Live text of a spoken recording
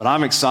But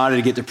I'm excited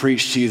to get to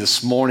preach to you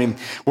this morning.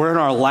 We're in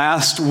our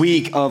last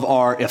week of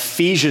our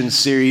Ephesians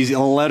series,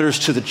 Letters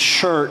to the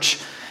Church.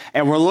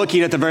 And we're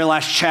looking at the very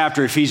last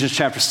chapter, Ephesians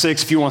chapter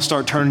 6, if you want to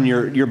start turning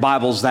your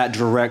Bibles that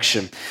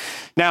direction.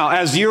 Now,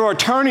 as you are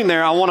turning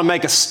there, I want to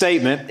make a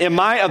statement. In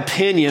my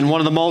opinion,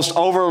 one of the most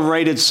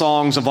overrated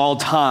songs of all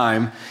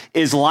time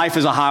is Life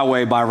is a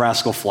Highway by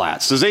Rascal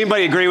Flatts. Does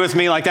anybody agree with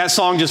me? Like, that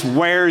song just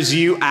wears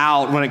you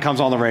out when it comes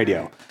on the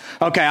radio.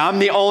 Okay, I'm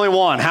the only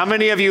one. How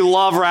many of you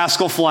love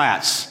Rascal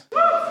Flatts?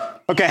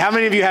 Okay, how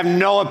many of you have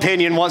no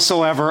opinion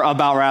whatsoever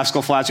about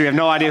Rascal Flatts? You have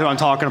no idea who I'm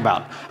talking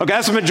about. Okay,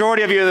 that's the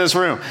majority of you in this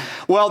room.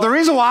 Well, the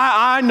reason why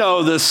I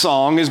know this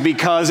song is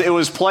because it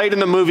was played in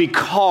the movie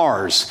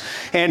Cars.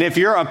 And if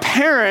you're a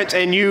parent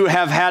and you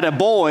have had a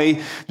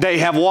boy, they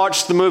have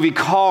watched the movie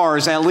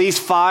Cars at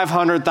least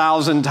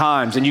 500,000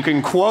 times. And you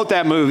can quote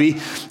that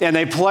movie, and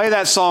they play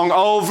that song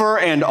over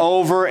and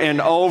over and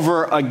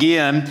over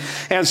again.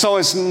 And so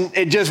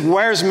it just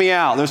wears me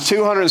out. There's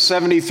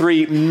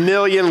 273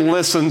 million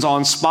listens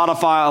on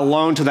Spotify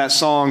alone to that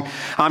song.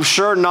 I'm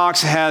sure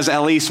Knox has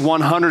at least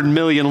 100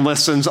 million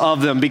listens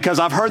of them because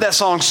I've heard that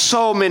song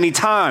so many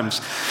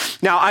times.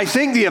 Now, I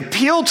think the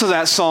appeal to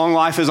that song,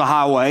 Life is a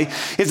Highway,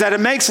 is that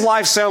it makes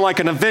life sound like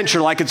an adventure,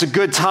 like it's a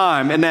good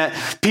time, and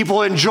that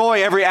people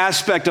enjoy every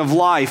aspect of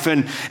life.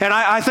 And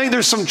I think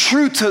there's some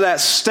truth to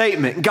that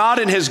statement. God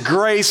in His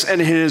grace and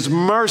His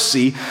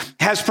mercy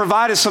has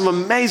provided some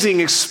amazing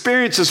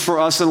experiences for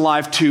us in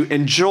life to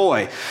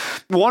enjoy.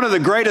 One of the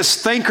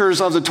greatest thinkers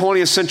of the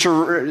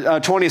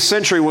 20th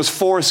century was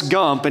Forrest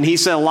Gump, and he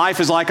said life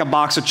is like a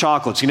box of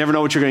chocolates. You never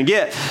know what you're going to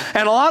get.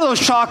 And a lot of those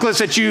chocolates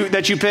that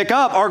you pick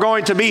up are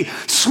going to be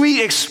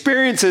sweet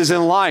experiences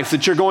in life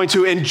that you're going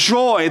to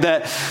enjoy,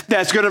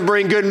 that's going to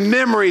bring good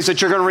memories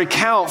that you're going to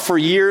recount for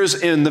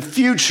years in the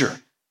future.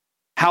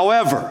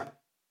 However,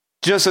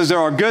 just as there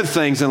are good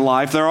things in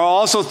life, there are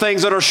also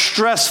things that are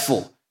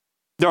stressful.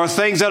 There are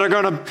things that are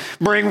going to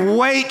bring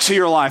weight to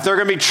your life. There are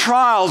going to be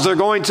trials. There are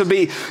going to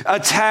be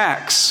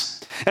attacks.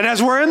 And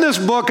as we're in this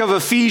book of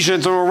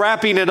Ephesians and we're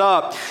wrapping it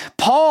up,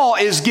 Paul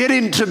is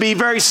getting to be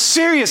very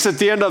serious at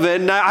the end of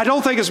it. And I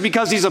don't think it's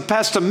because he's a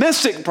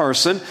pessimistic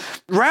person.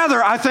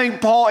 Rather, I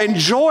think Paul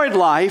enjoyed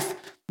life,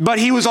 but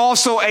he was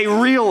also a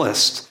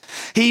realist.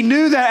 He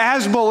knew that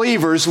as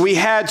believers, we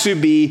had to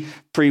be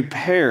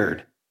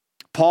prepared.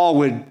 Paul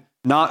would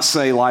not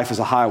say life is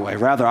a highway.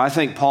 Rather, I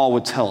think Paul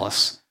would tell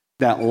us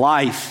that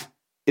life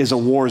is a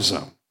war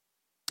zone.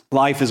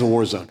 Life is a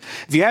war zone.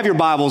 If you have your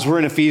Bibles, we're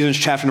in Ephesians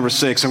chapter number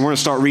 6, and we're going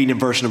to start reading in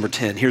verse number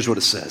 10. Here's what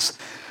it says.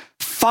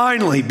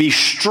 Finally, be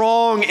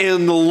strong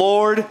in the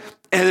Lord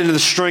and in the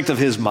strength of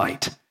His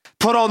might.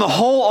 Put on the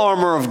whole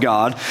armor of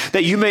God,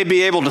 that you may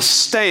be able to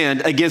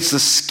stand against the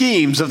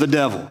schemes of the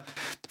devil.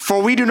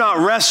 For we do not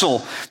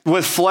wrestle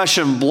with flesh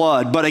and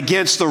blood, but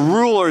against the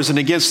rulers and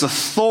against the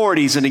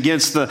authorities and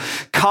against the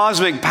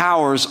cosmic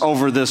powers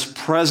over this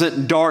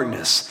present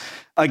darkness,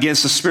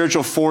 against the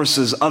spiritual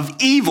forces of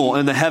evil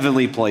in the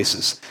heavenly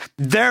places.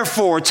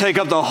 Therefore, take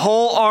up the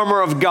whole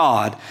armor of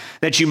God,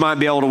 that you might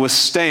be able to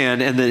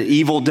withstand in the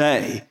evil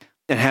day,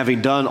 and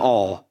having done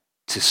all,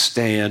 to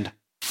stand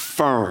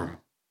firm.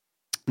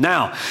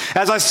 Now,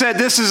 as I said,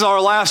 this is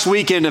our last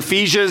week in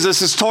Ephesians.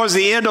 This is towards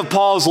the end of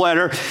Paul's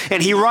letter,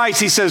 and he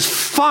says,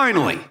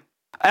 finally,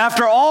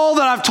 after all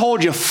that I've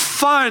told you,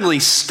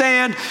 finally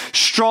stand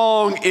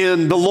strong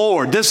in the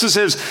Lord. This is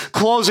his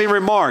closing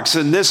remarks,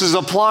 and this is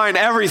applying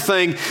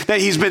everything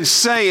that he's been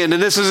saying,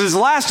 and this is his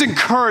last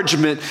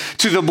encouragement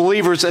to the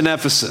believers in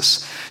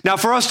Ephesus. Now,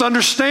 for us to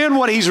understand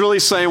what he's really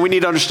saying, we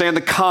need to understand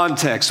the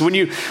context. When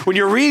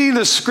you're reading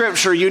the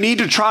scripture, you need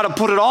to try to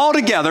put it all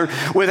together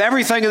with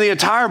everything in the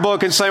entire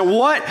book and say,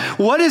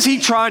 what is he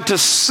trying to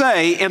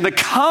say in the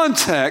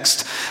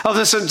context of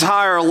this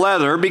entire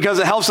letter? Because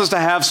it helps us to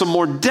have some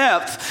more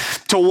depth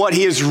to what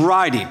he is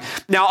writing.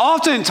 Now,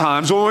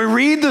 oftentimes when we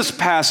read this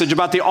passage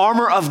about the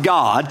armor of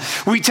God,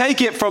 we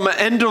take it from an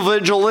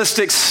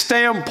individualistic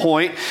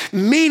standpoint,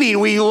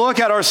 meaning we look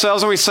at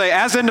ourselves and we say,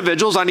 as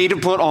individuals, I need to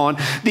put on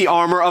the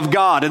armor of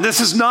God. And this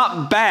is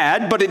not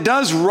bad, but it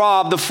does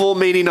rob the full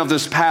meaning of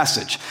this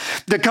passage.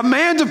 The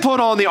command to put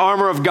on the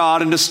armor of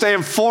God and to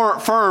stand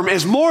firm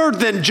is more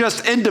than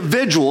just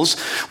individuals.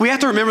 We have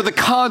to remember the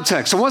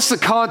context. And what's the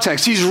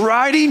context? He's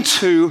writing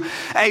to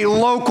a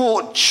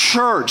local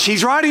church.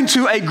 He's writing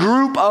to a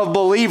group of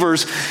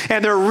believers,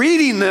 and they're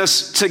reading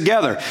this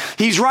together.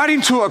 He's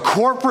writing to a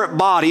corporate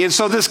body, and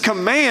so this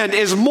command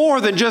is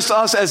more than just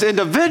us as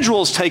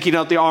individuals taking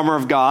up the armor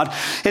of God.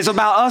 It's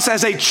about us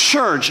as a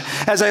church,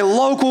 as a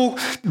local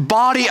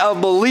body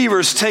of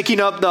believers taking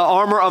up the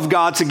armor of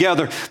God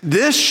together.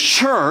 This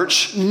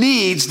church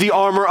needs the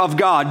armor of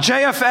God.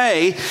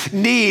 JFA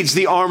needs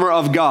the armor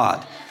of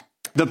God.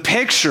 The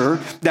picture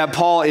that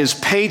Paul is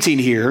painting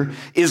here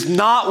is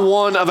not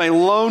one of a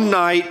lone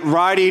knight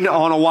riding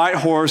on a white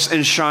horse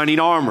in shining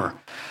armor.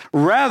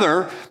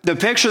 Rather, the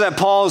picture that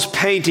Paul is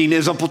painting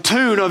is a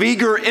platoon of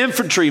eager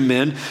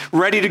infantrymen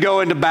ready to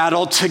go into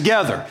battle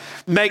together.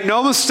 Make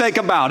no mistake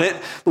about it,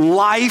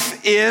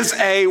 life is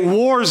a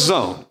war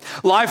zone.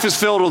 Life is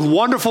filled with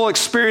wonderful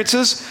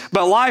experiences,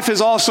 but life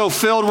is also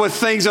filled with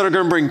things that are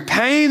going to bring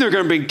pain, they're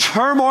going to bring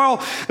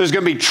turmoil, there's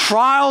going to be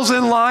trials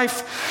in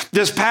life.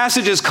 This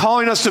passage is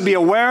calling us to be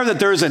aware that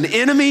there's an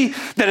enemy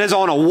that is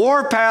on a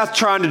war path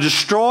trying to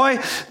destroy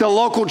the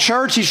local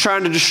church. He's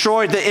trying to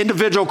destroy the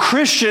individual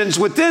Christians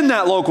within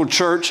that local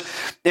church,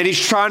 and he's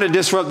trying to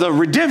disrupt the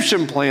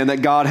redemption plan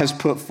that God has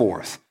put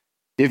forth.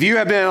 If you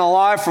have been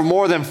alive for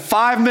more than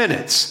 5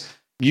 minutes,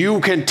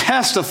 you can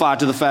testify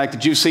to the fact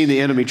that you've seen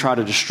the enemy try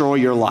to destroy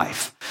your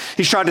life.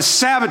 He's tried to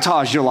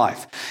sabotage your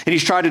life, and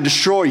he's tried to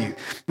destroy you.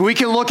 We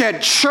can look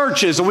at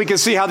churches, and we can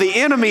see how the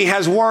enemy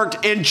has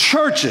worked in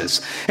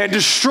churches and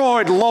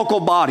destroyed local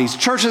bodies.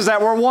 Churches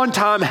that were one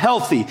time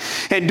healthy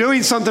and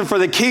doing something for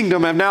the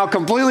kingdom have now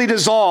completely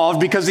dissolved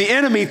because the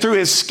enemy, through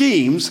his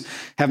schemes,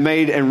 have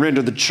made and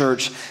rendered the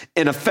church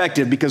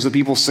ineffective because the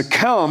people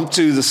succumb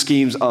to the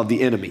schemes of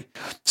the enemy.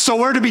 So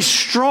we're to be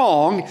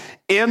strong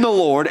in the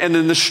Lord and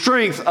in the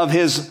strength of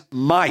his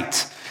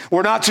might.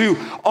 We're not to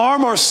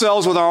arm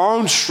ourselves with our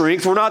own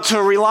strength. We're not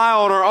to rely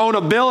on our own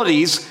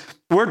abilities.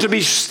 We're to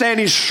be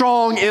standing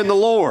strong in the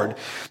Lord.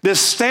 This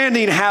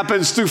standing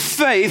happens through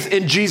faith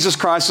in Jesus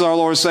Christ as our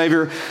Lord and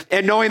Savior,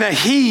 and knowing that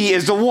he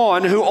is the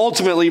one who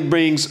ultimately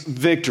brings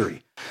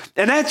victory.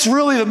 And that's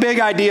really the big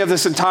idea of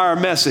this entire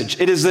message.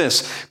 It is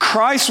this: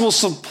 Christ will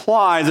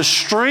supply the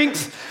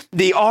strength,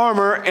 the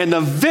armor, and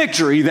the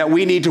victory that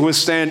we need to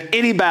withstand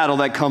any battle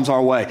that comes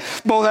our way,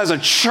 both as a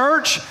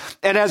church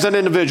and as an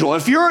individual.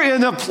 If you're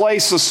in a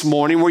place this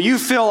morning where you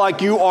feel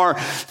like you are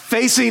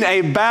facing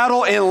a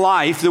battle in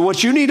life, then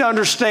what you need to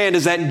understand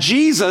is that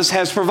Jesus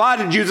has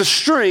provided you the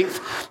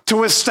strength to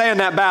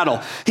withstand that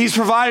battle. He's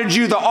provided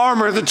you the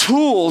armor, the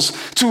tools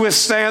to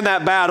withstand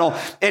that battle,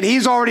 and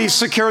he's already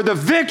secured the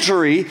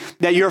victory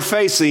that you're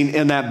facing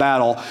in that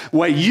battle.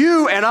 What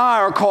you and I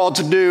are called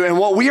to do, and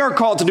what we are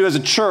called to do as a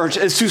church,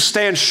 is to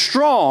stand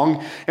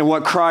strong in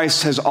what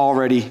Christ has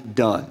already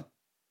done.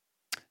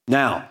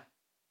 Now,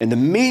 in the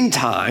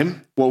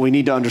meantime, what we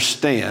need to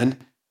understand,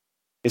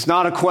 it's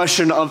not a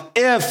question of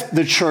if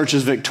the church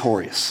is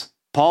victorious.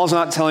 Paul's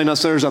not telling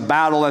us there's a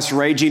battle that's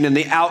raging and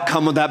the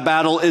outcome of that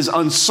battle is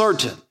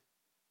uncertain.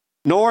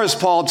 Nor is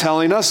Paul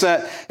telling us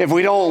that if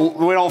we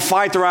don't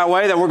fight the right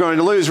way, that we're going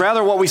to lose.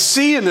 Rather, what we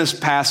see in this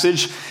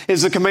passage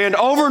is the command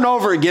over and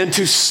over again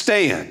to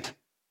stand.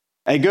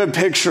 A good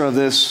picture of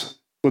this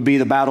would be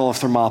the Battle of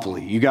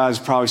Thermopylae. You guys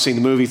have probably seen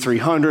the movie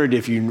 300.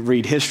 If you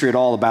read history at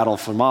all, the Battle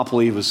of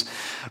Thermopylae is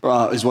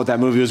what that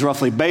movie was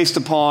roughly based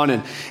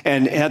upon.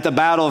 And at the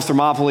Battle of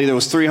Thermopylae, there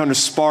was 300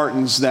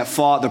 Spartans that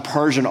fought the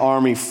Persian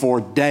army for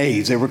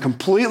days. They were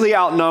completely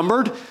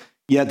outnumbered,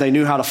 yet they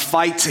knew how to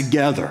fight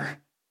together.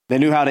 They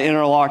knew how to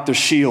interlock their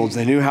shields.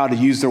 They knew how to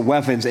use their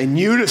weapons in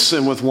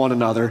unison with one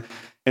another.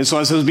 And so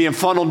as it was being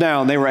funneled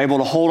down, they were able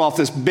to hold off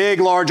this big,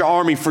 large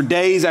army for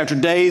days after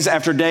days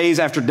after days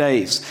after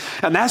days.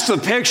 And that's the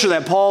picture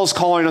that Paul's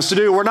calling us to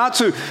do. We're not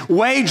to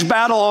wage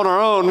battle on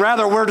our own.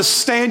 Rather, we're to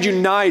stand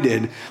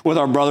united with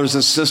our brothers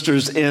and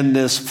sisters in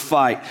this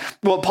fight.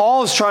 What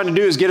Paul is trying to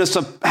do is get us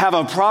to have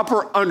a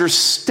proper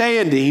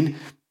understanding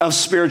of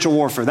spiritual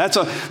warfare. That's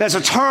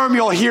a term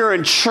you'll hear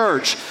in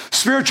church,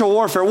 spiritual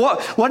warfare.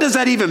 What does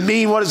that even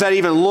mean? What does that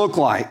even look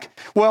like?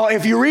 Well,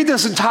 if you read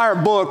this entire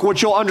book,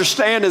 what you'll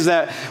understand is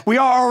that we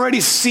are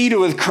already seated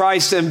with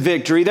Christ in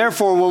victory.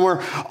 Therefore, when we're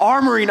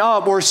armoring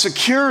up, we're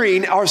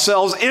securing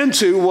ourselves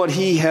into what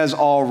he has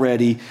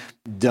already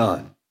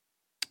done.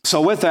 So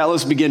with that,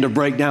 let's begin to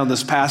break down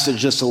this passage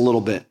just a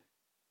little bit.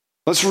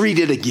 Let's read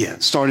it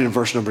again, starting in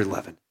verse number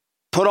 11.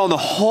 Put on the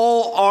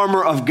whole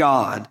armor of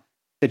God,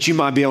 that you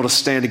might be able to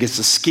stand against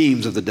the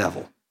schemes of the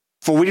devil.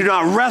 For we do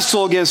not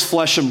wrestle against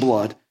flesh and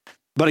blood,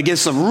 but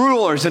against the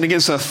rulers and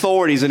against the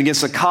authorities and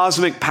against the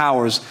cosmic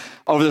powers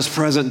over this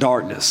present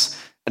darkness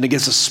and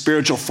against the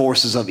spiritual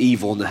forces of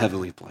evil in the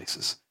heavenly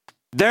places.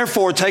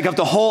 Therefore, take up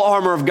the whole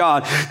armor of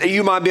God, that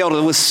you might be able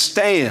to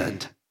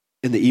withstand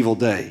in the evil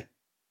day,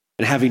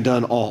 and having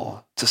done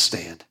all, to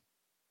stand.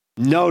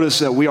 Notice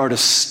that we are to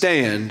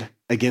stand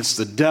against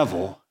the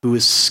devil who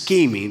is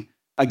scheming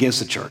against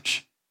the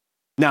church.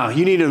 Now,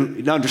 you need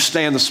to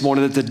understand this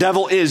morning that the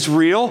devil is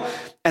real,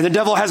 and the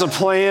devil has a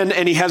plan,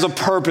 and he has a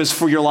purpose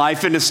for your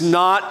life, and it's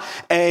not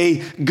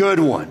a good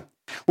one.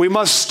 We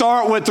must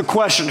start with the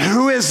question,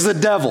 who is the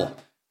devil?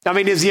 I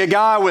mean, is he a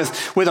guy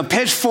with a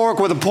pitchfork,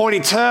 with a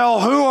pointy tail?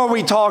 Who are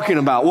we talking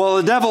about? Well,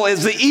 the devil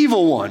is the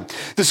evil one.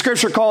 The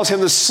scripture calls him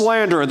the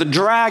slanderer, the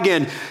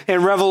dragon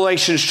in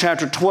Revelation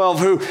chapter 12,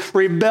 who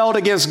rebelled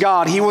against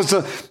God. He was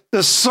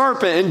the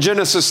serpent in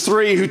Genesis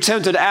 3 who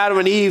tempted Adam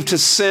and Eve to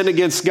sin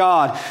against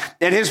God.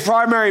 And his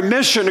primary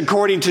mission,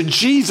 according to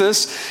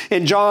Jesus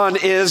in John,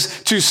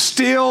 is to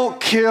steal,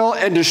 kill,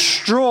 and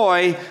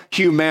destroy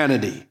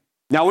humanity.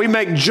 Now, we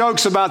make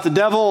jokes about the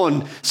devil,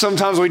 and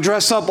sometimes we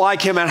dress up like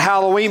him at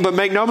Halloween, but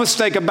make no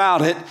mistake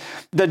about it,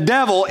 The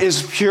devil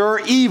is pure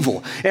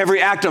evil.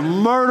 Every act of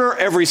murder,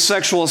 every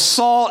sexual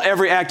assault,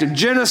 every act of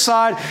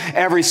genocide,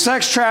 every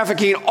sex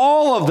trafficking,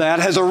 all of that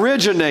has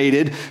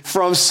originated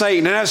from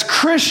Satan. And as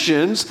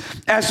Christians,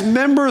 as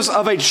members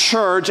of a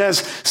church, as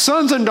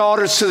sons and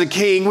daughters to the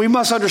King, we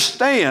must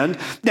understand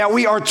that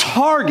we are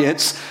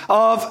targets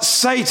of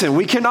Satan.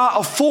 We cannot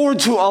afford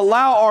to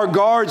allow our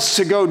guards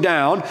to go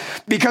down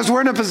because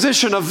we're in a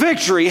position of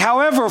victory.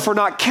 However, if we're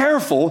not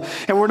careful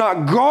and we're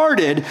not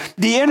guarded,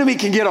 the enemy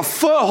can get a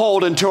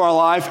foothold into our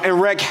life and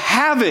wreak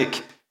havoc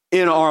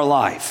in our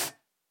life.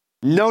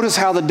 Notice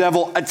how the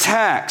devil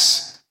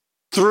attacks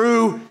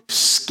through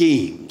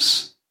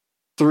schemes.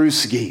 Through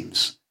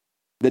schemes.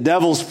 The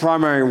devil's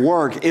primary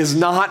work is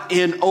not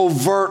in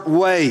overt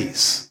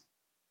ways.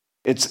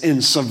 It's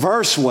in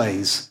subversive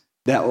ways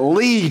that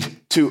lead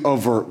to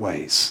overt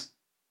ways.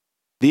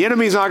 The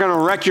enemy's not going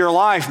to wreck your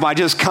life by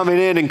just coming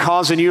in and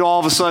causing you all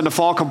of a sudden to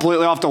fall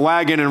completely off the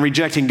wagon and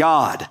rejecting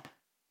God.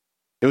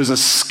 It was a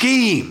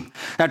scheme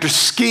after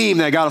scheme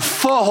that got a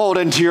foothold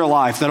into your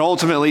life that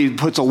ultimately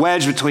puts a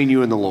wedge between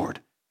you and the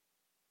Lord.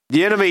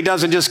 The enemy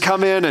doesn't just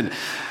come in and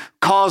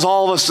cause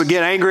all of us to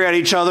get angry at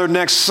each other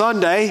next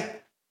Sunday.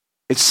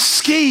 It's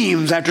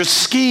schemes after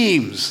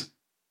schemes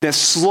that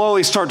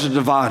slowly start to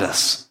divide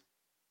us.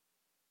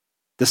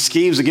 The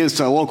schemes against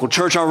the local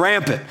church are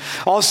rampant.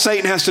 All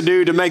Satan has to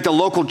do to make the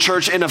local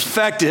church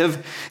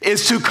ineffective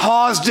is to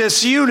cause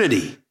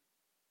disunity.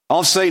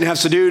 All Satan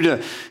has to do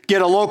to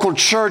get a local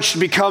church to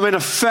become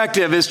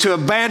ineffective is to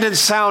abandon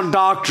sound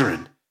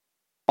doctrine.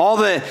 All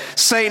that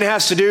Satan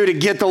has to do to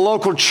get the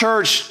local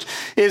church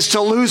is to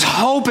lose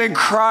hope in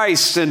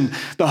Christ and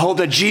the hope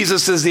that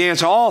Jesus is the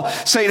answer. All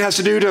Satan has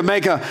to do to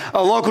make a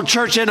local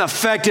church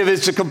ineffective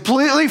is to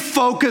completely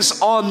focus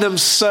on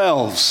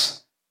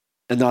themselves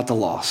and not the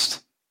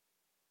lost.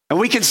 And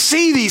we can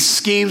see these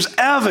schemes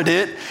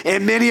evident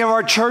in many of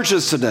our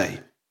churches today.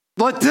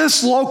 Let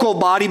this local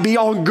body be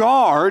on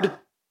guard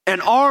and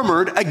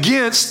armored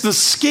against the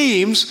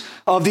schemes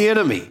of the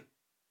enemy.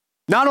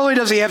 Not only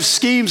does he have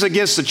schemes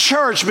against the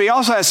church, but he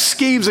also has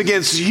schemes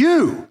against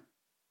you.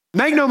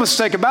 Make no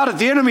mistake about it,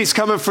 the enemy's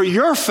coming for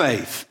your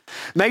faith.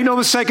 Make no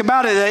mistake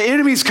about it, the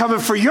enemy's coming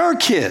for your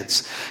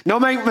kids.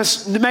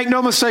 Make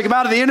no mistake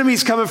about it, the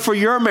enemy's coming for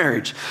your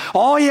marriage.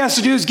 All he has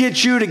to do is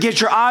get you to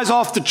get your eyes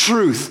off the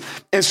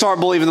truth and start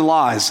believing the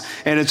lies,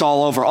 and it's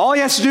all over. All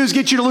he has to do is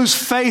get you to lose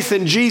faith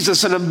in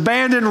Jesus and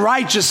abandon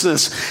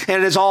righteousness,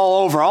 and it's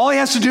all over. All he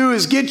has to do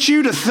is get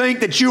you to think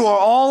that you are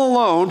all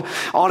alone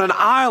on an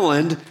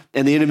island,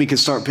 and the enemy can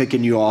start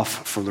picking you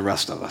off from the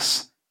rest of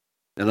us.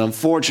 And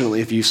unfortunately,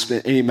 if you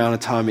spent any amount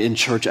of time in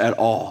church at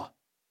all,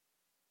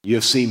 you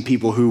have seen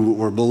people who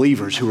were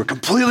believers, who were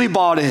completely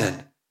bought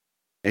in,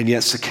 and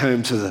yet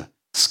succumbed to the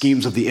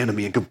schemes of the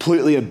enemy and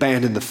completely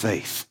abandoned the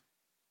faith.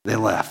 They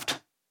left.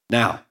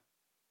 Now,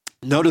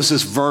 notice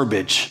this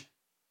verbiage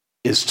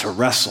is to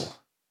wrestle.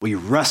 We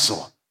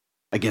wrestle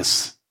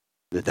against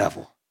the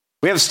devil.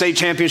 We have a state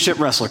championship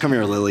wrestler. Come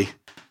here, Lily.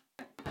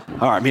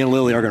 All right, me and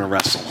Lily are going to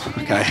wrestle,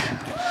 okay?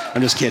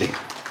 I'm just kidding,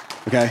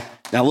 okay?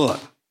 Now, look.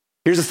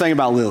 Here's the thing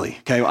about Lily,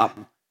 okay?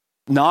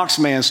 Knox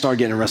man started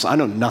getting wrestling. I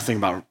know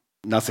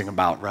nothing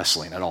about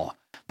wrestling at all,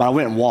 but I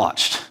went and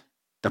watched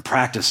the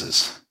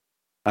practices.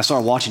 I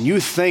started watching. You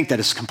think that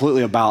it's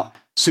completely about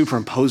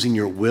superimposing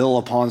your will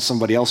upon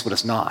somebody else, but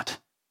it's not.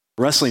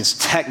 Wrestling's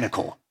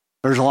technical.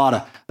 There's a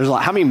lot.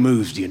 How many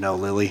moves do you know,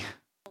 Lily?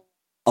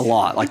 A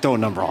lot. Like throw a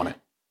number on it.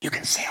 You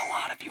can say a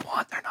lot if you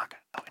want. They're not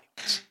going to know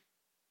anyways.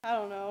 I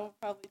don't know,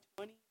 probably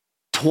 20.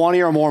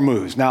 20 or more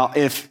moves. Now,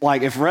 if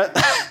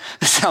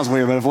this sounds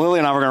weird, but if Lily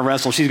and I were going to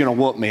wrestle, she's going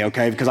to whoop me,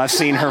 okay? Because I've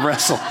seen her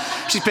wrestle.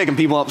 She's picking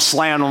people up,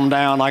 slamming them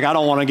down. Like, I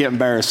don't want to get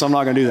embarrassed, so I'm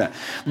not going to do that.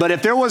 But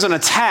if there was an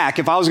attack,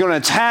 if I was going to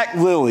attack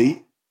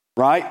Lily,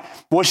 right,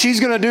 what she's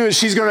going to do is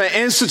she's going to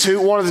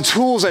institute one of the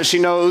tools that she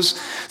knows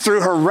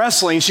through her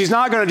wrestling. She's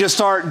not going to just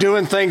start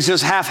doing things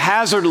just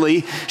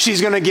haphazardly.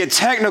 She's going to get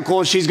technical,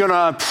 and she's going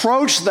to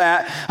approach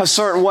that a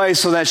certain way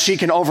so that she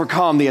can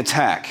overcome the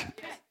attack.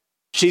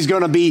 She's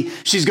going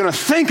to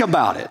think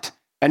about it.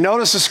 And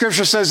notice the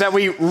scripture says that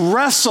we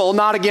wrestle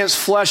not against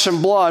flesh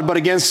and blood, but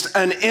against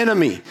an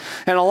enemy.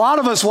 And a lot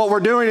of us, what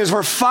we're doing is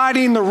we're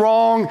fighting the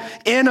wrong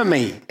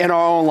enemy in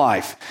our own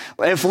life.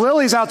 If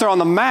Lily's out there on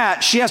the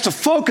mat, she has to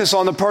focus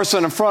on the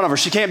person in front of her.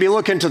 She can't be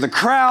looking to the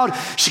crowd.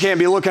 She can't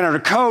be looking at her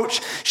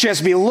coach. She has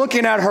to be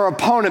looking at her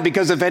opponent,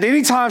 because if at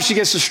any time she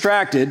gets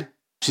distracted,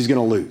 she's going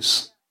to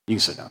lose. You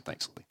can sit down.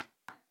 Thanks, Lily.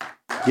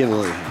 Give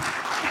Lily a hand.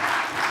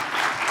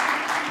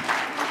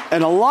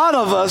 And a lot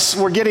of us,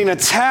 we're getting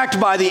attacked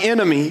by the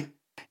enemy,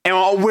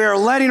 and we're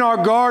letting our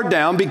guard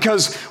down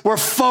because we're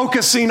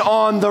focusing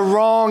on the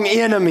wrong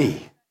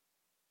enemy.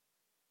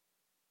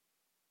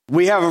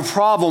 We have a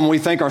problem. We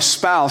think our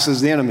spouse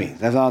is the enemy.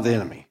 That's not the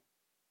enemy.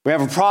 We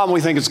have a problem.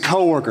 We think it's a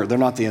coworker. They're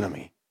not the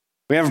enemy.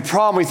 We have a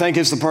problem. We think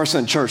it's the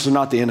person in church. They're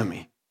not the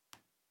enemy.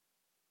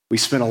 We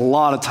spend a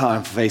lot of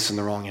time facing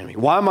the wrong enemy.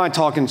 Why am I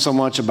talking so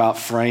much about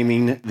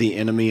framing the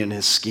enemy and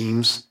his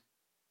schemes?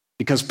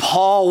 Because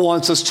Paul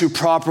wants us to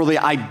properly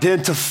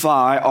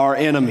identify our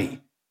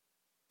enemy.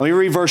 Let me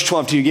read verse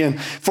 12 to you again.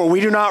 For we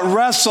do not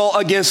wrestle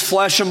against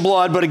flesh and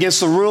blood, but against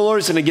the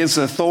rulers and against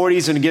the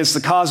authorities and against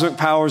the cosmic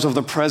powers of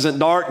the present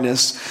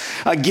darkness,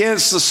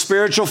 against the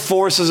spiritual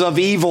forces of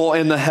evil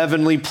in the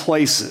heavenly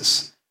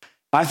places.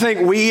 I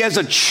think we as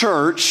a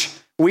church,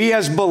 we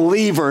as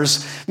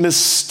believers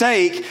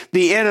mistake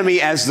the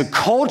enemy as the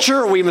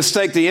culture. We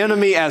mistake the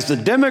enemy as the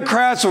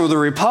Democrats or the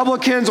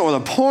Republicans or the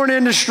porn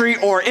industry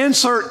or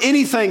insert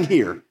anything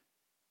here.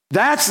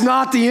 That's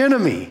not the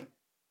enemy.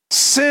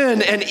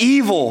 Sin and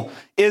evil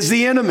is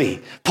the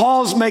enemy.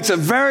 Paul makes it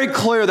very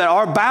clear that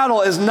our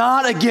battle is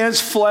not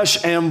against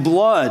flesh and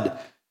blood.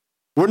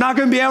 We're not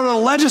going to be able to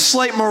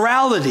legislate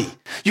morality.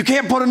 You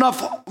can't put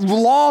enough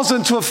laws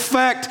into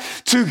effect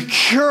to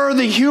cure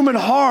the human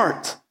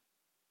heart.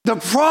 The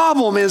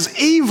problem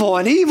is evil,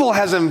 and evil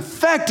has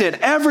infected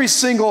every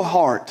single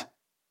heart.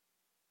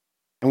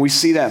 And we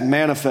see that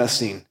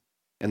manifesting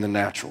in the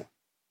natural.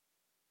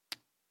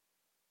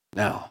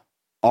 Now,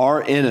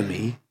 our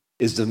enemy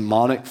is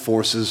demonic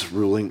forces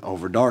ruling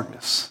over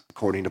darkness,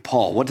 according to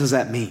Paul. What does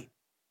that mean?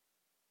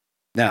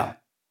 Now,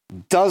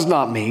 does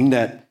not mean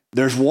that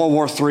there's World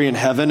War III in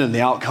heaven and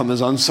the outcome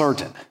is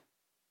uncertain.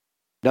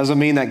 Doesn't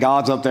mean that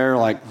God's up there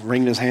like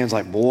wringing his hands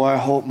like, boy, I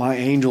hope my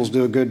angels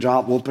do a good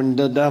job whooping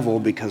the devil,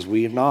 because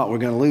we if not, we're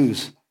going to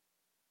lose.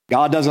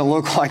 God doesn't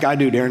look like I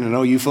do during an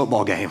OU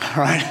football game,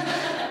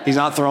 right? He's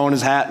not throwing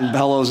his hat and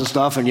bellows and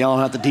stuff and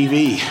yelling at the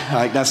TV.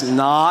 Like, that's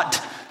not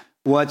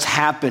what's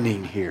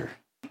happening here.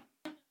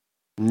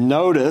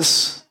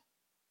 Notice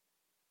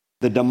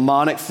the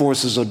demonic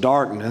forces of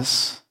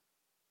darkness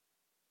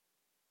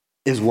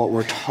is what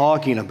we're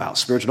talking about,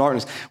 spiritual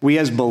darkness. We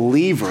as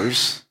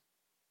believers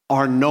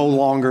are no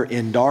longer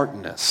in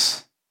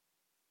darkness.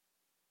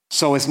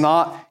 So it's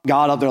not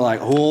God up there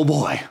like, oh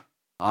boy,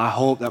 I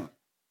hope that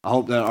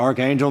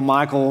Archangel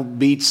Michael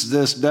beats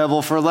this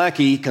devil for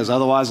Lecky, because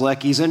otherwise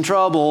Lecky's in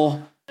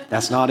trouble.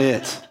 That's not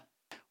it.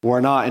 We're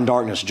not in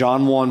darkness.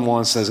 John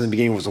 1:1 says, in the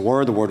beginning was the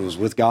Word was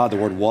with God, the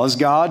Word was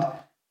God.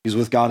 He was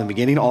with God in the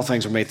beginning. All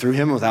things were made through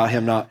him. Without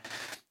him, not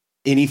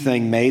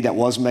anything made that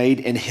was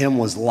made. In him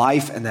was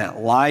life, and that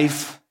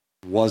life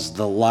was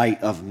the light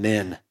of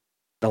men.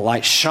 The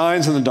light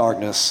shines in the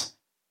darkness,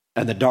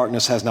 and the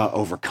darkness has not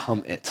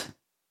overcome it.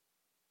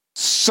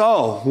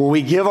 So, when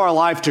we give our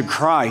life to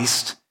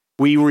Christ,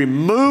 we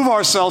remove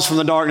ourselves from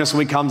the darkness and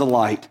we come to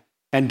light,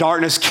 and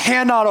darkness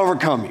cannot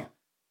overcome you.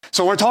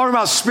 So, we're talking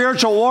about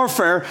spiritual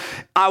warfare.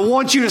 I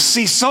want you to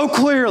see so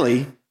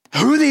clearly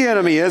who the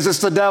enemy is. It's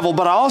the devil.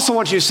 But I also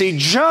want you to see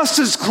just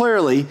as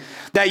clearly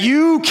that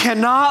you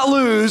cannot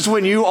lose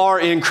when you are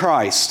in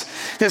Christ.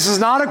 This is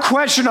not a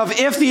question of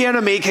if the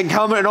enemy can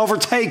come and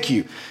overtake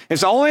you.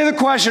 It's only the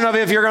question of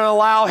if you're going to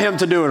allow him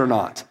to do it or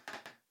not.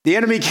 The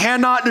enemy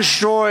cannot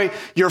destroy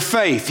your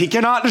faith. He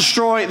cannot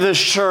destroy this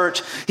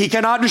church. He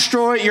cannot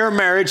destroy your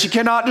marriage. He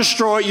cannot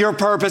destroy your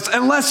purpose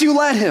unless you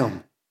let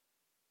him.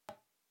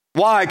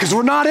 Why? Because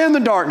we're not in the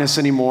darkness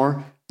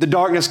anymore. The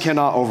darkness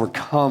cannot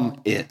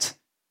overcome it.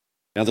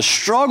 Now, the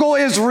struggle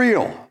is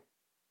real.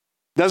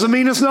 Doesn't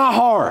mean it's not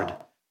hard.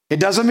 It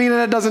doesn't mean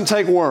that it doesn't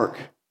take work.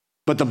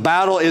 But the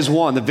battle is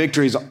won. The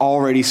victory is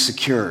already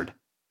secured.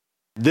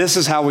 This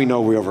is how we know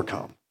we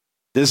overcome.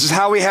 This is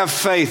how we have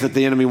faith that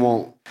the enemy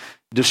won't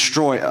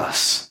destroy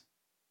us.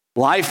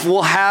 Life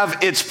will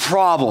have its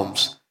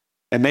problems.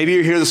 And maybe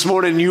you're here this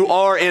morning and you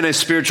are in a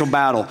spiritual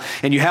battle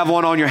and you have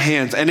one on your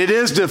hands, and it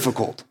is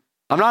difficult.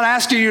 I'm not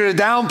asking you to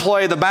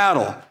downplay the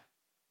battle.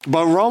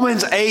 But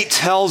Romans 8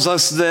 tells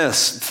us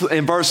this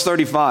in verse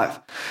 35.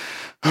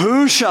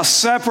 Who shall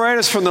separate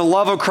us from the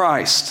love of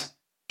Christ?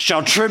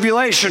 Shall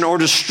tribulation or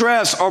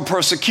distress or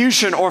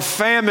persecution or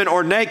famine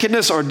or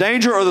nakedness or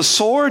danger or the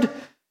sword?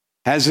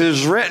 As it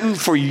is written,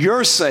 for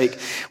your sake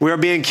we are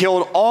being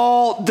killed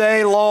all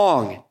day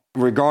long,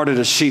 regarded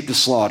as sheep to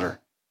slaughter.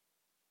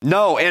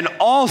 No, in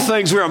all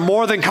things we are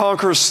more than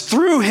conquerors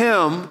through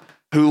him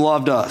who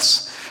loved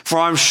us. For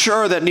I'm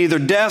sure that neither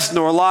death,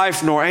 nor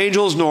life, nor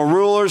angels, nor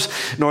rulers,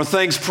 nor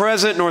things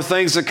present, nor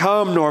things to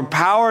come, nor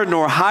power,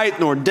 nor height,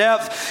 nor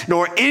depth,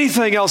 nor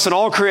anything else in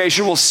all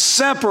creation will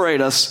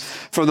separate us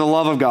from the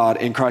love of God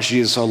in Christ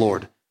Jesus our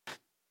Lord.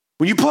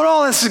 When you put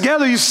all this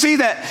together, you see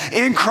that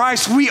in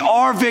Christ we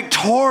are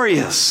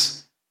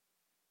victorious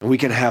and we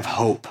can have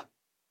hope.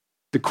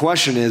 The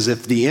question is,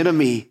 if the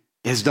enemy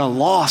is done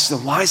lost,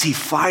 then why is he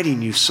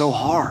fighting you so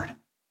hard?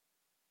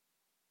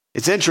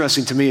 It's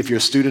interesting to me, if you're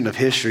a student of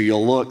history,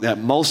 you'll look that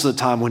most of the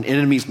time when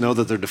enemies know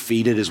that they're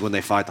defeated is when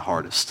they fight the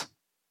hardest.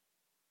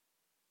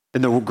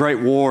 In the great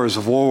wars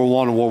of World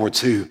War I and World War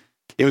II,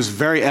 it was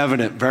very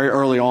evident very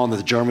early on that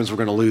the Germans were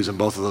going to lose in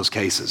both of those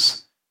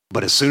cases.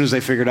 But as soon as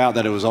they figured out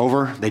that it was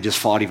over, they just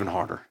fought even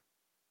harder.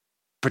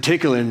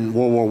 Particularly in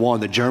World War I,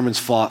 the Germans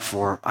fought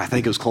for, I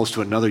think it was close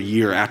to another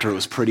year after it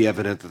was pretty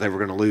evident that they were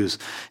going to lose.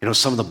 It was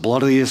some of the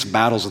bloodiest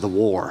battles of the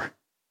war.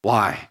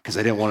 Why? Because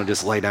they didn't want to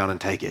just lay down and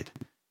take it.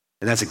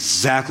 And that's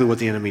exactly what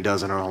the enemy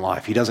does in our own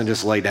life. He doesn't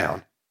just lay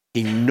down.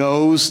 He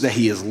knows that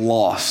he is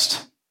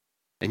lost,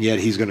 and yet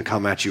he's going to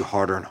come at you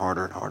harder and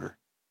harder and harder.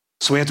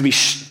 So we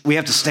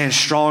have to stand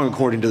strong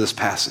according to this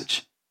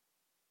passage.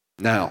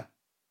 Now,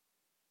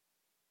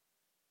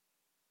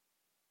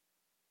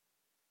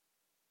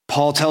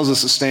 Paul tells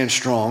us to stand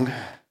strong.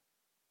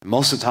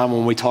 Most of the time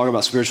when we talk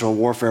about spiritual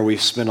warfare, we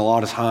spend a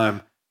lot of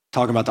time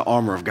talking about the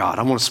armor of God.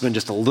 I want to spend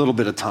just a little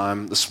bit of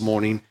time this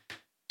morning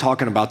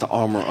talking about the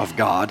armor of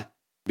God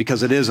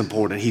because it is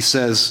important. He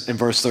says in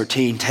verse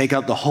 13, take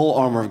up the whole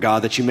armor of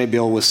God that you may be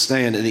able to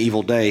withstand in the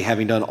evil day,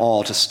 having done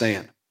all to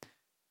stand.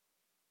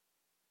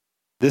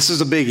 This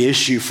is a big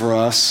issue for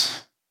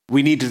us.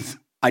 We need to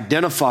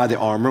identify the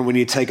armor. We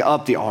need to take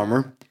up the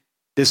armor.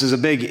 This is a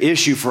big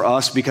issue for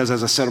us because,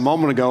 as I said a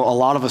moment ago, a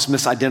lot of us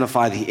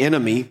misidentify the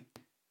enemy,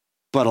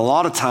 but a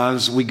lot of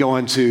times we go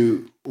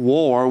into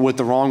war with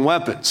the wrong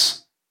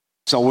weapons.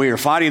 So we are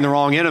fighting the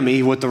wrong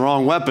enemy with the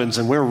wrong weapons,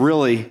 and we're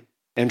really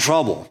in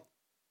trouble.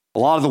 A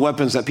lot of the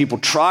weapons that people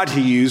try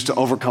to use to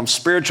overcome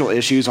spiritual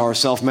issues are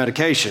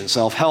self-medication,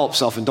 self-help,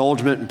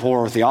 self-indulgence, and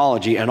poor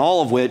theology, and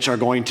all of which are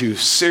going to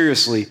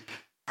seriously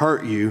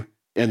hurt you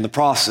in the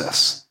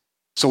process.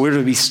 So we're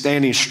to be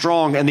standing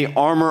strong in the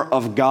armor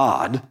of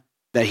God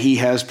that he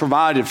has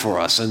provided for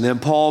us. And then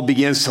Paul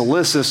begins to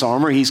list this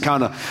armor. He's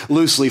kind of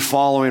loosely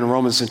following a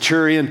Roman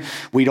centurion.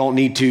 We don't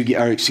need to,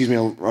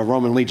 a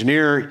Roman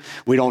legionnaire.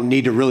 We don't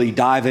need to really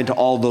dive into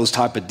all those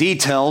type of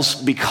details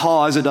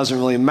because it doesn't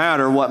really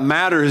matter. What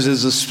matters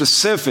is the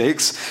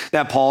specifics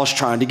that Paul is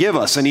trying to give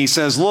us. And he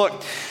says,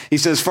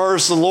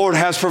 first, the Lord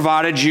has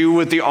provided you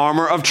with the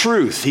armor of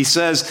truth. He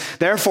says,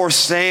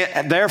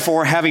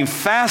 therefore, having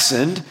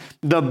fastened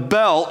the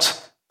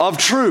belt of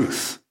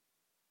truth.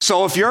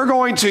 So if you're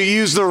going to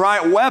use the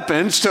right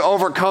weapons to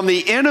overcome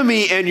the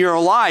enemy in your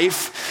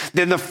life,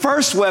 then the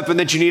first weapon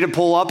that you need to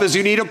pull up is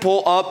you need to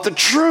pull up the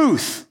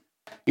truth.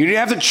 You need to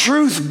have the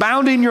truth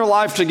bounding your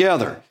life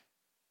together.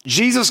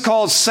 Jesus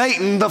called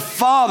Satan the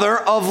father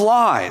of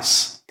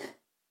lies.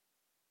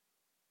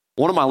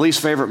 One of my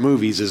least favorite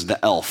movies is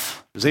The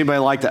Elf. Does anybody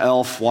like The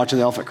Elf, watching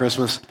The Elf at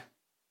Christmas?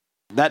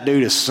 That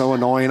dude is so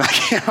annoying. I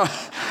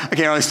can't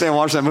really stand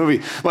watching that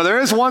movie. But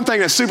there is one thing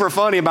that's super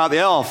funny about The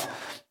Elf,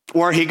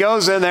 where he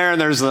goes in there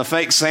and there's the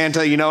fake Santa,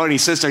 and he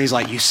sits there and he's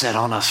like, you sit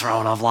on a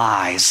throne of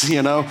lies,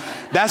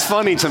 That's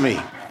funny to me.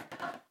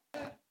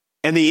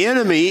 And the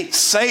enemy,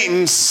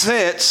 Satan,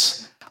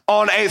 sits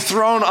on a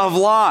throne of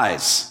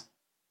lies.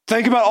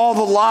 Think about all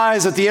the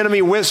lies that the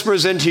enemy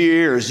whispers into your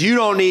ears. You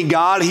don't need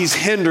God, he's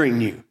hindering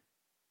you.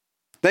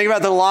 Think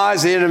about the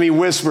lies the enemy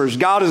whispers.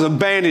 God has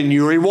abandoned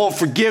you, or he won't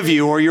forgive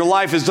you, or your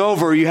life is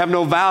over, or you have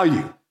no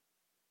value.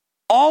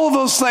 All of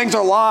those things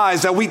are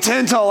lies that we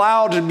tend to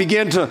allow to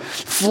begin to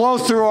flow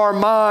through our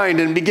mind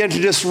and begin to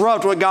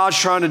disrupt what God's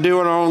trying to do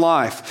in our own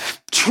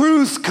life.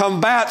 Truth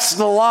combats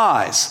the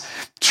lies.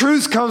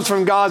 Truth comes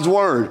from God's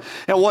word.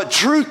 And what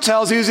truth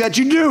tells you is that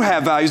you do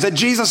have values, that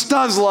Jesus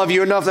does love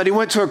you enough that he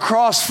went to a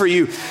cross for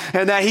you,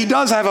 and that he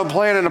does have a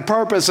plan and a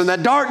purpose, and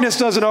that darkness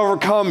doesn't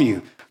overcome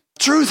you.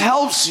 Truth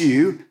helps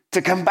you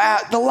to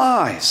combat the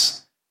lies.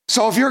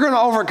 So if you're going to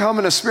overcome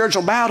in a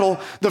spiritual battle,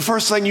 the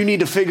first thing you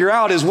need to figure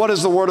out is what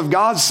does the Word of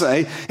God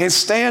say, and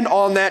stand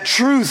on that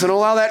truth and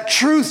allow that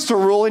truth to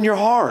rule in your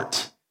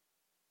heart.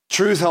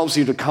 Truth helps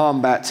you to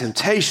combat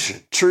temptation.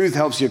 Truth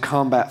helps you to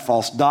combat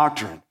false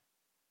doctrine.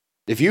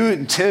 If you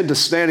intend to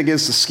stand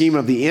against the scheme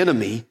of the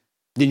enemy,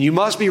 then you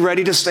must be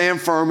ready to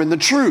stand firm in the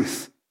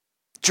truth.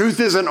 Truth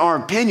isn't our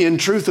opinion.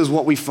 Truth is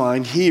what we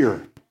find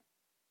here.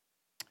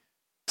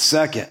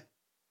 Second,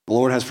 the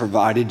Lord has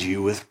provided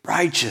you with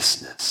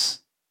righteousness.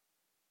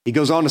 He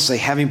goes on to say,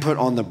 having put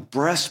on the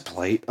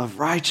breastplate of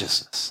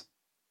righteousness.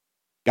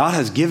 God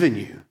has given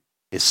you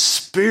his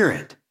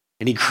spirit,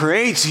 and he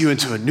creates you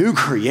into a new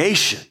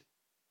creation.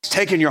 He's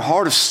taken your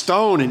heart of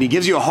stone, and he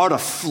gives you a heart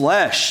of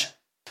flesh.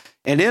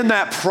 And in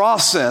that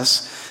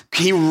process,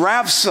 he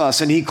wraps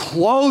us and he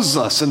clothes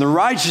us in the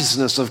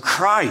righteousness of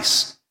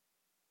Christ.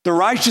 The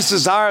righteous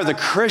desire of the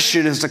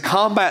Christian is to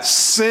combat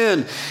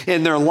sin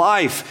in their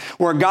life,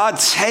 where God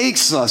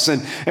takes us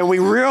and we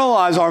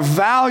realize our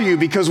value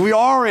because we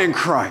are in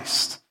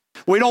Christ.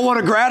 We don't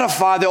want to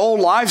gratify the old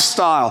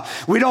lifestyle.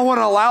 We don't want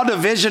to allow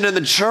division in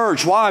the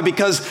church. Why?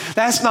 Because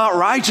that's not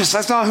righteous.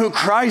 That's not who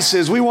Christ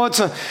is. We want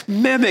to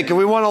mimic and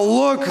we want to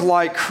look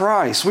like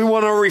Christ. We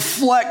want to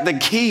reflect the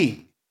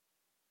King.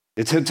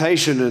 The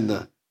temptation and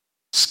the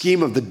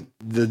scheme of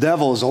the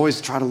devil is always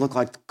to try to look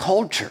like the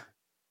culture.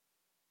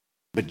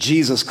 But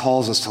Jesus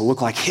calls us to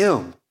look like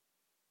him.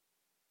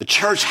 The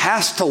church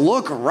has to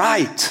look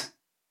right.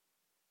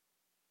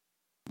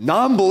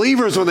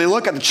 Non-believers, when they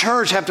look at the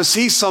church, have to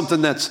see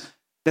something that's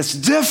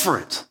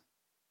different,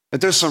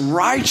 that there's some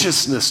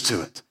righteousness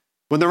to it.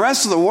 When the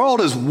rest of the world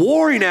is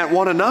warring at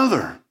one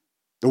another,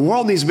 the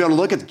world needs to be able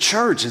to look at the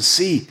church and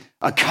see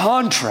a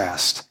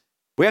contrast.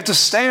 We have to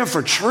stand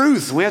for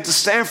truth. We have to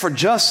stand for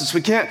justice.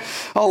 We can't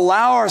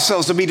allow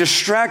ourselves to be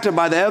distracted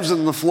by the ebbs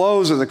and the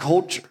flows of the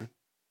culture.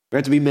 We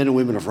have to be men and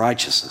women of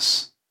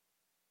righteousness.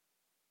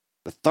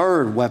 The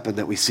third weapon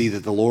that we see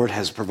that the Lord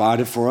has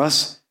provided for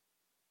us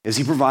is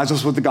he provides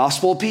us with the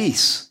gospel of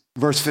peace.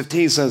 Verse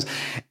 15 says,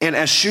 and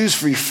as shoes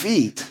for your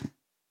feet,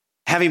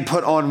 having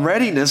put on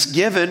readiness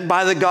given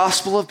by the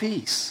gospel of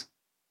peace.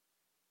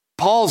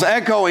 Paul's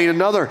echoing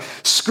another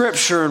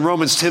scripture in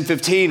Romans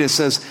 10:15. It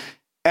says,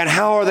 and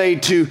how are they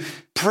to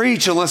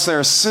preach unless they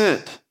are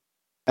sent,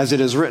 as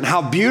it is written.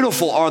 How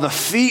beautiful are the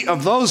feet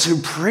of those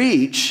who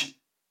preach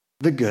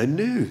the good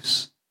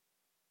news.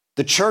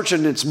 The church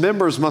and its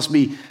members must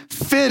be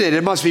fitted,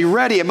 it must be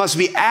ready, it must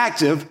be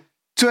active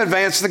to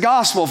advance the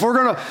gospel. If we're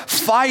going to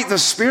fight the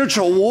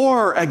spiritual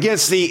war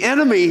against the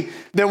enemy,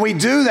 then we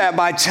do that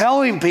by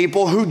telling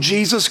people who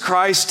Jesus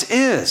Christ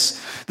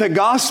is. The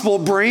gospel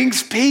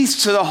brings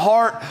peace to the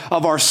heart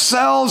of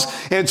ourselves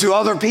and to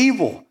other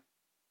people.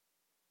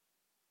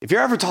 If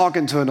you're ever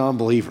talking to a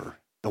non-believer,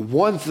 the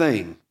one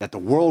thing that the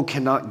world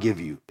cannot give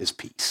you is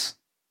peace.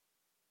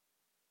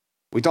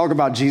 We talk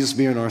about Jesus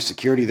being our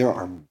security. There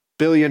are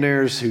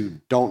billionaires who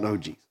don't know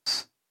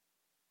Jesus.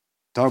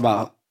 Talk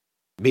about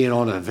being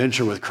on an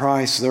adventure with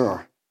Christ. There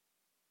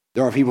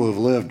are people who've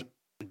lived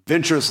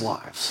adventurous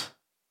lives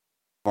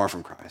far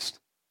from Christ.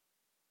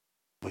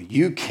 But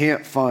you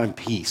can't find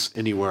peace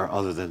anywhere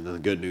other than the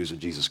good news of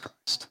Jesus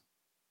Christ.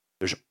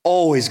 There's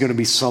always going to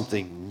be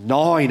something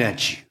gnawing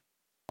at you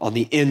on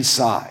the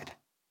inside.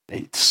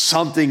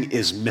 Something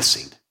is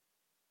missing.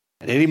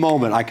 At any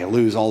moment, I can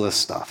lose all this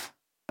stuff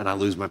and I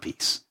lose my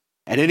peace.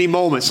 At any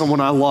moment,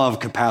 someone I love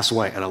could pass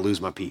away and I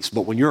lose my peace.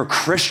 But when you're a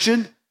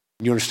Christian,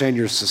 and you understand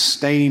your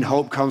sustaining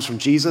hope comes from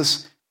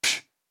Jesus,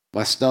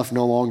 my stuff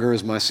no longer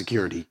is my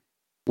security.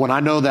 When I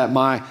know that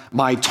my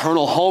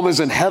eternal home is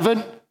in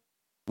heaven,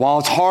 while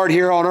it's hard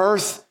here on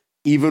earth,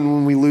 even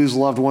when we lose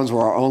loved ones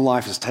where our own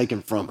life is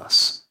taken from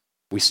us,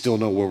 we still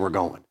know where we're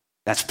going.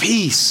 That's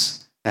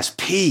peace. That's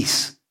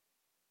peace.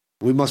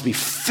 We must be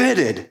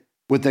fitted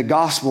with the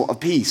gospel of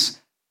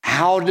peace.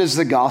 How does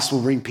the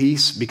gospel bring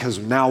peace? Because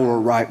now we're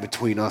right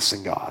between us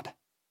and God.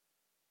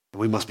 And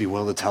we must be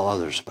willing to tell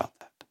others about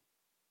that.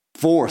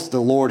 Fourth,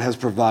 the Lord has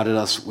provided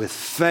us with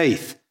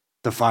faith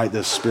to fight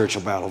this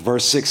spiritual battle.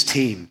 Verse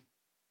 16,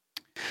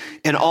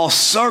 in all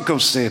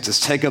circumstances,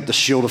 take up the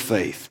shield of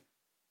faith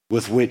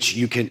with which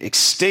you can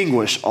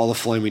extinguish all the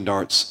flaming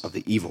darts of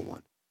the evil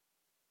one.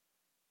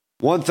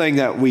 One thing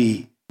that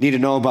we need to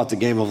know about the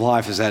game of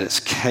life is that it's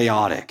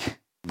chaotic,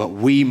 but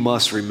we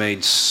must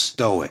remain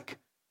stoic.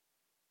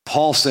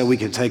 Paul said we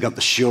can take up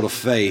the shield of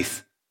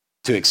faith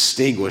to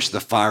extinguish the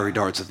fiery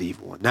darts of the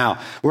evil one. Now,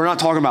 we're not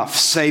talking about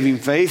saving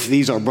faith.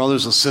 These are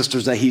brothers and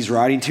sisters that he's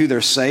writing to.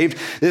 They're saved.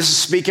 This is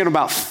speaking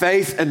about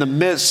faith in the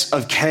midst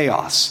of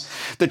chaos.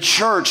 The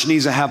church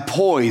needs to have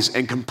poise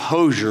and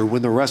composure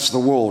when the rest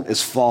of the world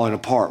is falling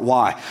apart.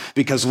 Why?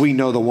 Because we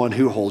know the one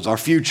who holds our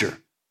future.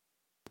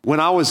 When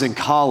I was in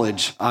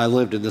college, I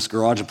lived in this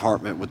garage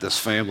apartment with this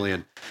family,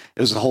 and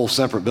it was a whole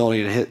separate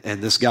building.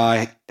 And this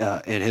guy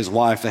and his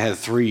wife, they had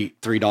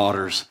three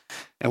daughters.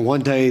 And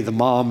one day, the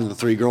mom and the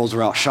three girls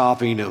were out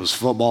shopping. It was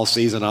football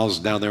season. I was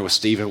down there with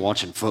Steven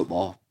watching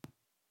football.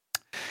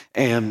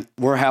 And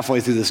we're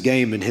halfway through this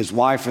game, and his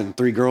wife and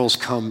three girls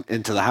come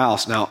into the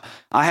house. Now,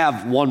 I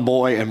have one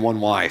boy and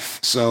one wife,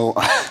 so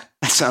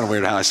that sounded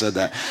weird how I said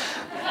that.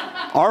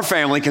 Our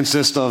family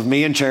consists of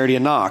me and Charity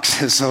and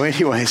Knox. So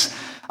anyways,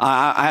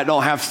 I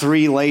don't have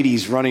three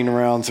ladies running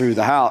around through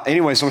the house.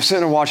 Anyway, so we're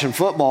sitting there watching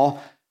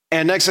football,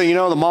 and next thing you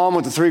know, the mom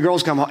with the three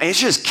girls come home. It's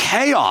just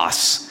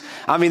chaos.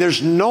 I mean,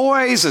 there's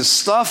noise and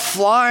stuff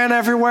flying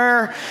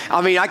everywhere.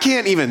 I mean, I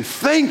can't even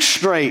think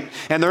straight.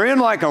 And they're in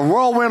like a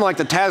whirlwind, like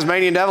the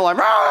Tasmanian devil, like,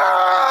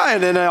 "Rah!"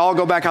 And then they all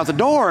go back out the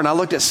door. And I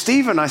looked at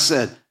Stephen, I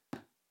said,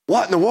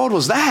 what in the world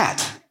was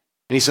that?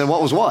 And he said,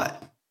 what was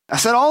what? I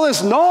said, all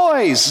this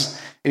noise.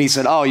 And he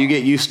said, oh, you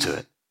get used to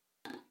it.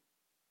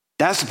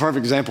 That's the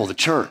perfect example of the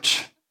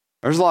church.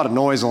 There's a lot of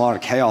noise and a lot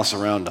of chaos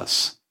around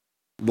us.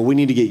 But we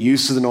need to get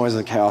used to the noise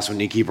and the chaos. We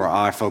need to keep our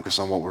eye focused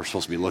on what we're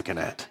supposed to be looking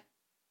at,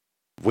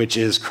 which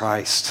is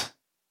Christ.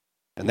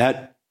 And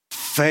that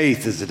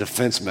faith is a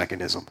defense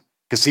mechanism.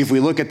 Because see, if we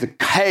look at the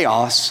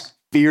chaos,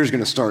 fear is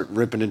going to start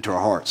ripping into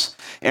our hearts.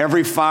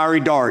 Every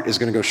fiery dart is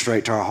going to go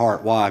straight to our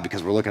heart. Why?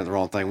 Because we're looking at the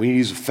wrong thing. We need to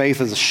use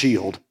faith as a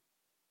shield,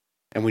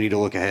 and we need to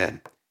look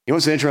ahead. You know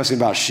what's interesting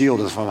about a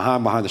shield is if I'm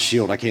hiding behind the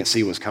shield, I can't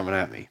see what's coming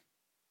at me.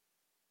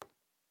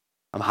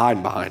 I'm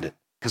hiding behind it.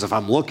 Because if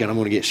I'm looking, I'm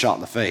going to get shot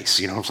in the face.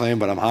 You know what I'm saying?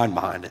 But I'm hiding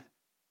behind it.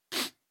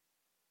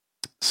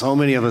 So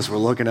many of us, we're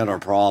looking at our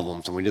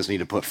problems, and we just need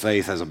to put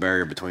faith as a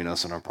barrier between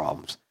us and our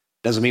problems.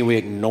 Doesn't mean we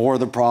ignore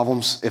the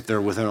problems. If they're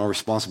within our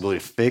responsibility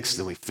to fix,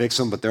 then we fix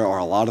them. But there are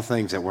a lot of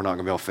things that we're not going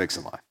to be able to fix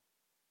in life,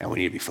 and we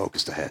need to be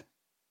focused ahead.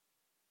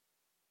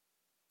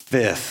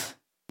 Fifth,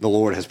 the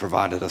Lord has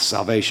provided us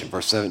salvation.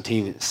 Verse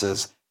 17, it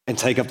says, and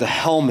take up the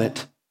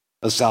helmet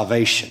of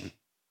salvation.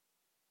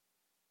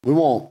 We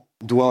won't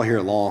dwell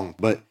here long,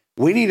 but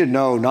we need to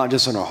know, not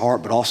just in our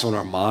heart, but also in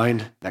our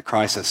mind, that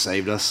Christ has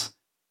saved us.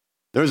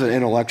 There's an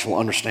intellectual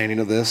understanding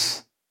of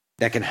this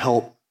that can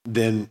help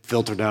then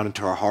filter down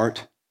into our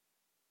heart.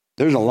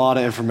 There's a lot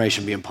of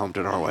information being pumped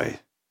in our way.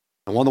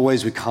 And one of the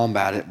ways we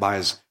combat it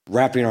is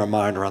wrapping our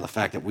mind around the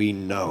fact that we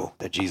know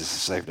that Jesus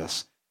has saved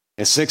us.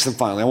 And sixth and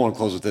finally, I want to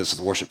close with this, so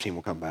the worship team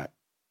will come back.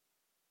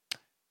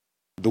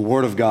 The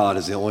Word of God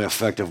is the only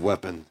effective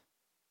weapon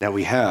that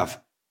we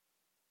have.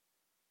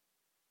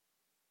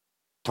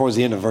 Towards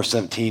the end of verse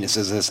 17, it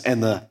says this,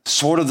 and the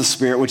sword of the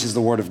Spirit, which is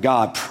the Word of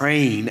God,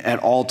 praying at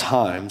all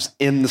times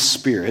in the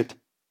Spirit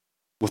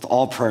with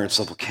all prayer and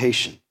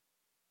supplication.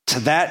 To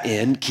that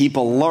end, keep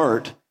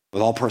alert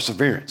with all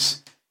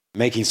perseverance,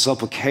 making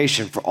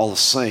supplication for all the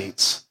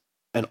saints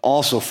and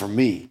also for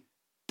me,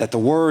 that the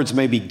words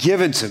may be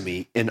given to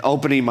me in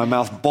opening my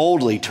mouth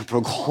boldly to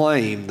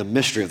proclaim the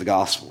mystery of the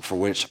gospel, for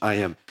which I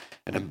am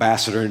an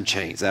ambassador in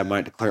chains, that I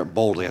might declare it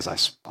boldly as I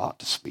ought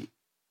to speak.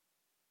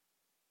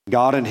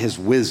 God in his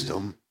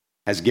wisdom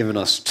has given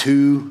us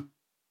two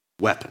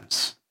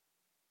weapons.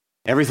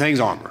 Everything's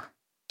armor.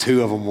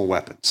 Two of them were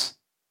weapons.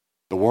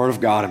 The word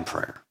of God and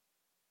prayer.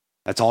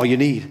 That's all you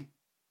need.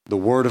 The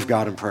word of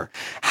God and prayer.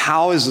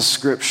 How is the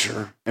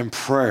scripture and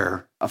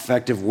prayer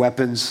effective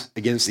weapons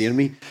against the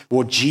enemy?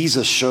 Well,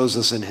 Jesus shows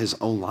us in his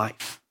own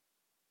life.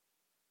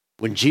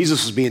 When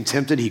Jesus was being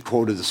tempted, he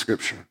quoted the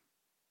scripture.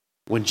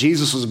 When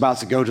Jesus was about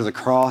to go to the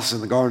cross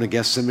in the Garden of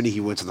Gethsemane, he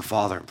went to the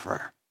Father in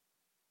prayer.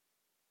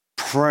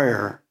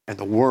 Prayer and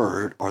the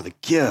word are the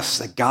gifts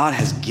that God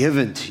has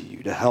given to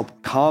you to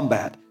help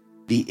combat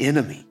the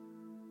enemy.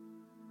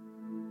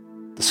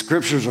 The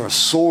scriptures are a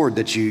sword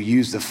that you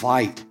use to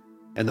fight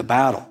in the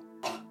battle.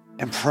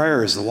 And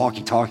prayer is the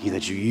walkie-talkie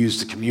that you use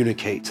to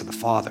communicate to the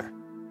Father.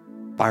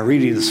 By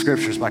reading the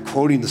scriptures, by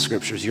quoting the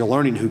scriptures, you're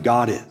learning who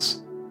God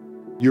is.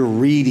 You're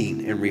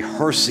reading and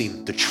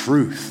rehearsing the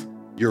truth.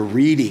 You're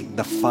reading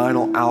the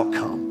final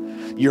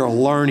outcome. You're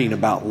learning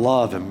about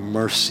love and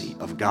mercy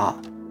of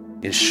God.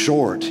 In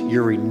short,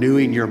 you're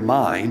renewing your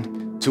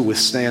mind to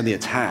withstand the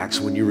attacks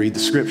when you read the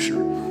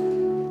scripture.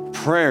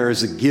 Prayer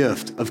is a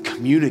gift of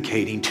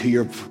communicating to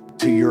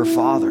your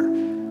Father.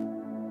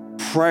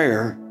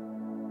 Prayer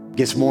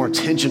gets more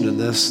attention in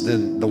this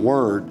than the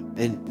word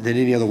and than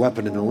any other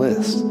weapon in the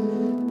list.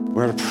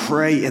 We're to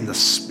pray in the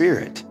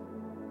Spirit,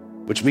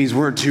 which means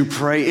we're to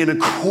pray in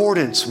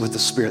accordance with the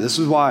Spirit. This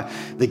is why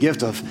the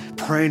gift of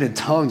praying in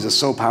tongues is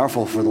so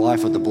powerful for the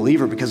life of the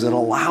believer, because it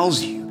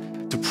allows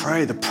you to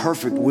pray the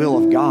perfect will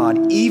of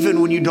God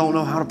even when you don't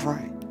know how to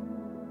pray.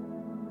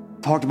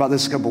 Talked about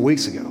this a couple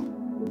weeks ago.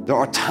 There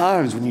are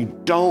times when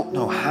you don't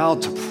know how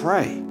to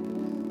pray.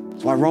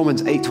 That's why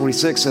Romans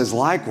 8:26 says,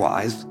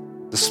 likewise,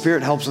 the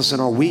Spirit helps us in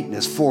our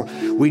weakness, for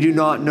we do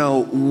not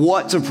know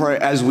what to pray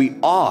as we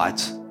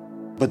ought,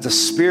 but the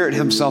Spirit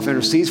himself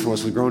intercedes for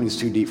us with groanings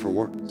too deep for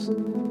words.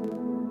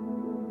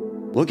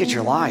 Look at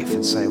your life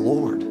and say,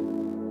 Lord,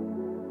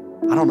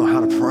 I don't know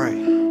how to pray.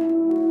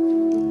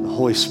 The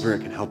Holy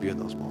Spirit can help you in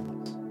those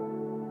moments.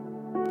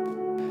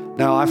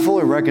 Now, I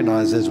fully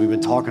recognize, as we've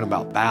been talking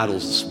about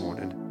battles this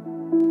morning,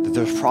 that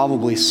there's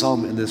probably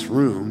some in this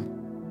room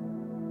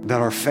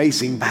that are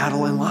facing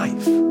battle in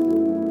life.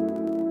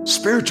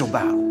 Spiritual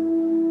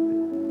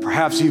battle.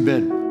 Perhaps you've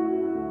been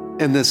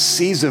in this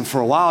season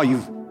for a while,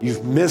 you've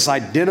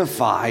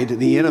misidentified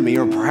the enemy,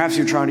 or perhaps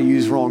you're trying to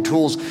use wrong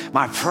tools.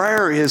 My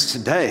prayer is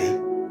today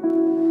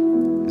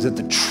is that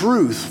the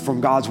truth from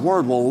God's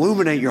word will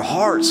illuminate your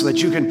heart so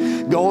that you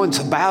can go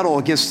into battle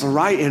against the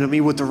right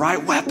enemy with the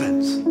right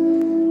weapons.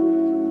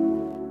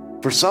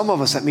 For some of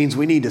us, that means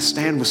we need to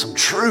stand with some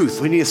truth.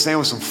 We need to stand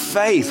with some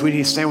faith. We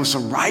need to stand with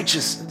some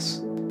righteousness.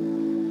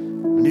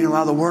 We need to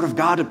allow the word of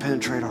God to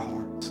penetrate our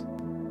hearts.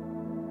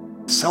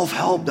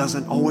 Self-help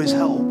doesn't always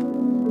help.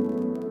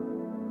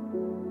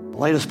 The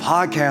latest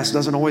podcast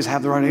doesn't always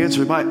have the right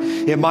answer.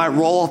 It might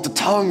roll off the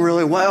tongue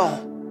really well,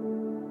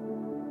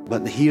 but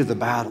in the heat of the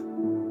battle,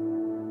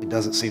 it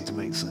doesn't seem to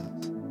make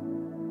sense.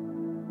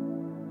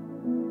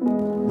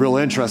 Real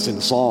interesting,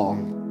 the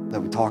song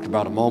that we talked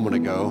about a moment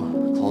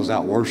ago, close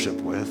out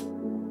worship with,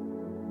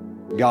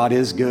 God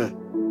is good.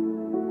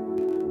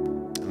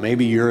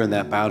 Maybe you're in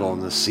that battle in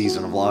this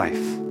season of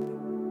life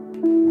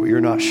where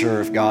you're not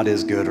sure if God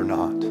is good or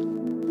not.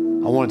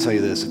 I want to tell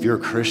you this, if you're a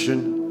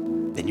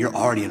Christian, then you're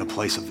already in a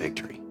place of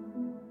victory.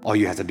 All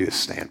you have to do is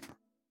stand for it.